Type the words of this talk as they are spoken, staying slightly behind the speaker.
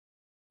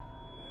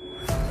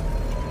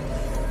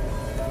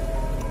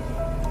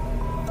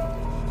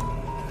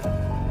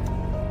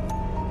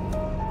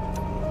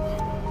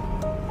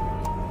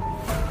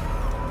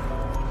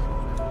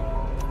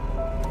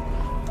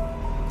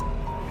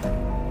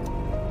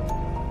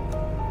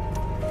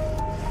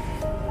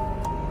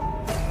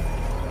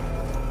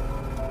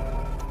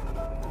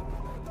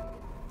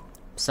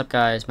What's up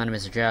guys, my name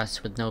is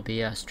Jess with No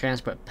BS,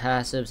 transport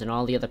passives and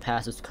all the other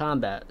passives,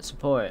 combat,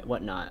 support,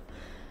 whatnot.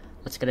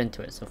 Let's get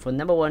into it. So for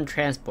number 1,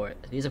 transport.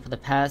 These are for the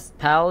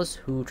pals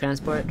who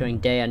transport during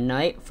day and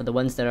night. For the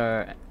ones that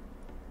are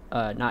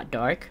not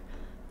dark,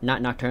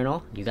 not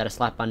nocturnal, you gotta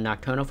slap on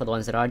nocturnal. For the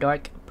ones that are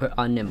dark, put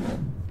on nimble.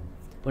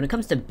 When it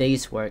comes to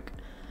base work,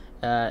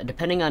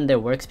 depending on their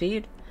work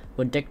speed,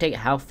 will dictate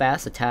how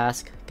fast a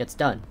task gets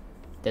done.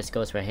 This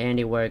goes for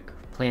handiwork,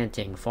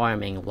 planting,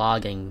 farming,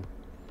 logging,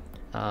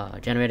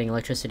 generating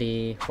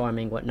electricity,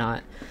 farming,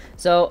 whatnot.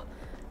 So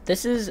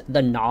this is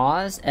the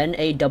NAWS.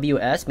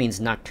 NAWS means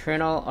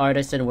nocturnal,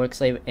 artisan, work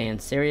slave,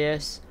 and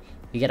serious.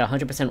 You get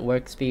 100%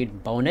 work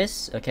speed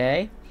bonus.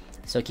 Okay,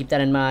 so keep that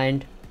in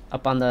mind.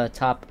 Up on the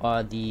top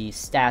are the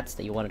stats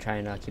that you want to try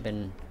and keep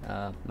in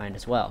mind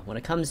as well. When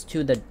it comes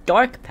to the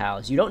dark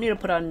pals, you don't need to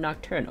put on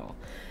nocturnal.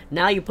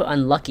 Now you put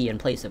unlucky in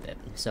place of it,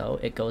 so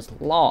it goes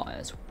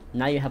laws.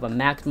 Now you have a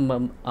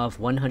maximum of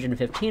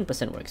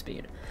 115% work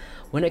speed.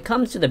 When it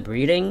comes to the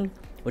breeding,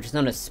 which is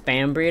known as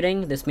spam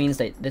breeding, this means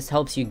that this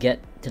helps you get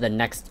to the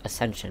next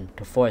ascension,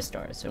 to 4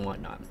 stars and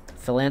whatnot.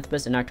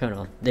 Philanthropist and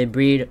nocturnal, they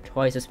breed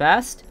twice as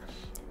fast,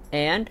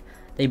 and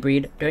they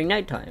breed during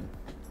nighttime.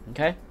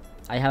 Okay,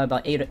 I have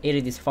about 8 of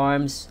these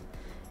farms,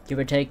 give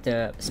or take,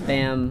 to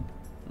spam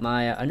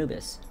my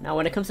Anubis. Now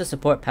when it comes to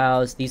support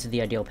pals, these are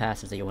the ideal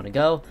passives that you want to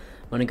go.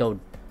 You want to go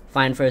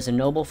Find First and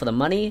Noble for the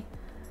money,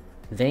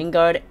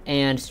 Vanguard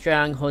and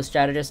Stronghold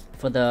Strategist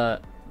for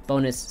the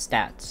bonus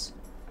stats.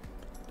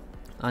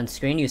 On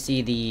screen you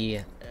see the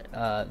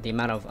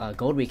amount of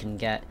gold we can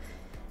get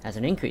as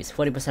an increase,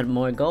 40%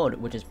 more gold,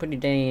 which is pretty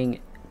dang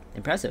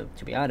impressive,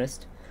 to be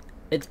honest.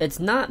 It's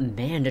not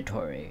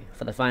mandatory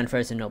for the Find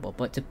First and Noble,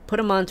 but to put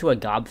them onto a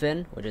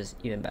Gobfin, which is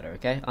even better.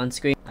 Okay, on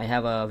screen I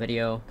have a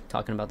video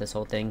talking about this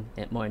whole thing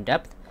more in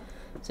depth.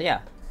 So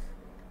yeah,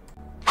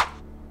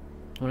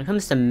 when it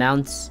comes to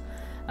mounts,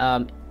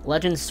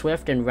 Legend,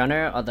 Swift, and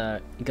Runner are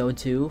the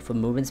go-to for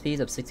movement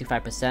speeds of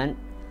 65%.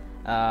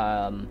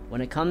 When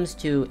it comes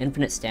to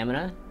infinite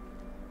stamina,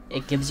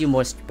 it gives you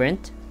more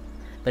sprint,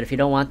 but if you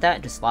don't want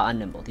that, just slot on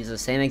nimble. These are the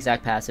same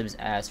exact passives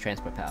as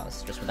transport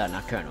pals, just without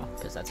nocturnal,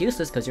 because that's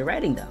useless because you're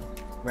riding them,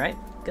 right?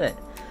 Good.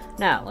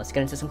 Now let's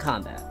get into some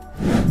combat.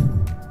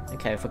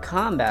 Okay, for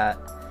combat,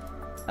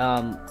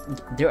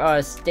 there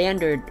are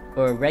standard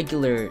or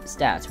regular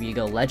stats where you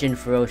go Legend,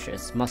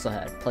 Ferocious,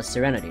 Musclehead, plus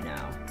Serenity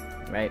now.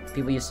 Right?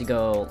 People used to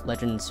go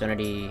Legend,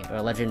 Serenity,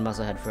 or Legend,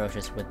 Musclehead,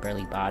 Ferocious with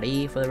barely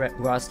body for the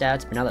raw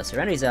stats, but now that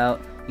Serenity's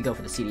out, you go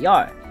for the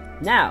CDR.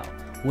 Now,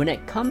 when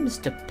it comes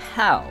to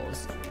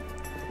pals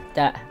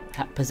that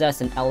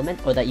possess an element,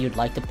 or that you'd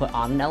like to put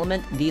on an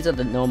element, these are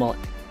the normal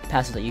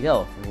passives that you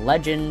go.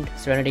 Legend,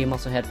 Serenity,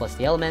 Musclehead plus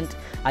the element.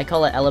 I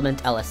call it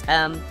element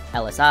LSM,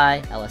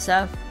 LSI,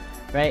 LSF,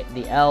 right?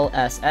 The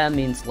LSM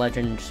means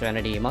Legend,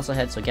 Serenity,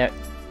 Musclehead, so get,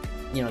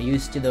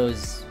 used to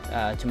those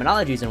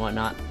terminologies and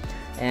whatnot,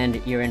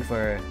 and you're in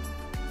for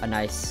a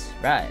nice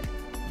ride,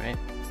 right?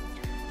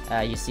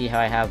 You see how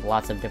I have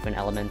lots of different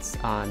elements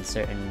on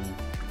certain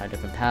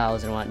different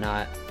pals and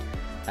whatnot.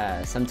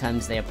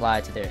 Sometimes they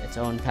apply to its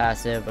own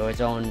passive or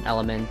its own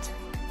element,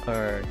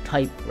 or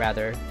type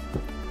rather.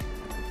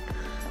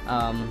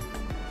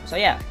 So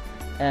yeah,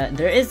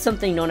 there is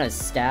something known as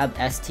stab,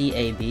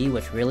 STAB,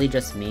 which really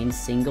just means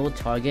single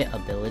target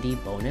ability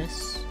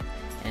bonus,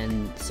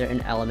 and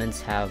certain elements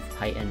have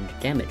heightened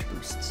damage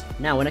boosts.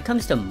 Now when it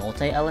comes to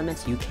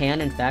multi-elements, you can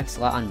in fact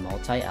slot on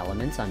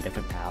multi-elements on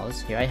different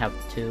pals. Here I have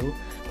 2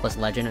 plus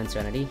Legend and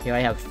Serenity. Here I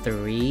have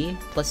 3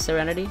 plus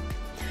Serenity,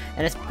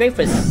 and it's great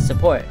for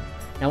support.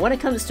 Now when it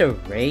comes to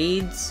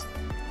raids,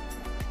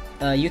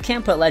 you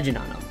can't put Legend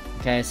on them.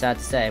 Okay, sad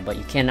to say, but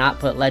you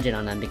cannot put Legend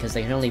on them because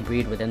they can only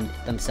breed within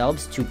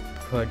themselves to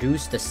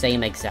produce the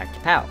same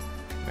exact pal,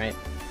 right?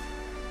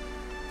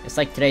 It's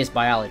like today's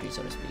biology,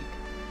 so to speak.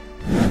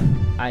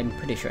 I'm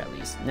pretty sure, at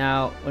least.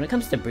 Now, when it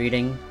comes to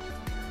breeding,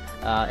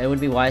 it would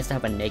be wise to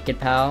have a naked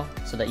pal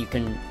so that you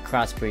can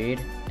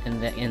crossbreed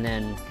and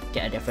then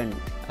get a different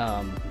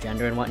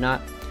gender and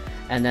whatnot.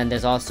 And then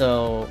there's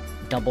also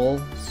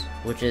doubles,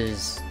 which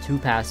is 2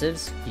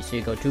 passives. So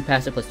you go 2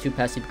 passive plus 2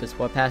 passive equals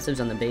 4 passives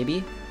on the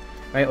baby,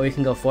 right? Or you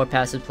can go 4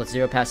 passives plus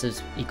 0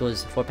 passives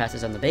equals 4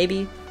 passives on the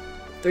baby.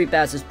 3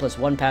 passives plus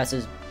 1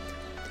 passive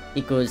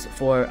equals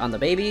 4 on the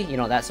baby.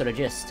 That sort of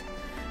gist.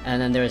 And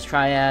then there's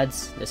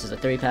triads. This is a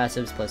 3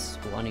 passives plus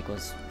 1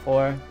 equals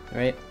 4,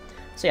 right?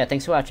 So yeah,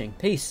 thanks for watching.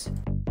 Peace!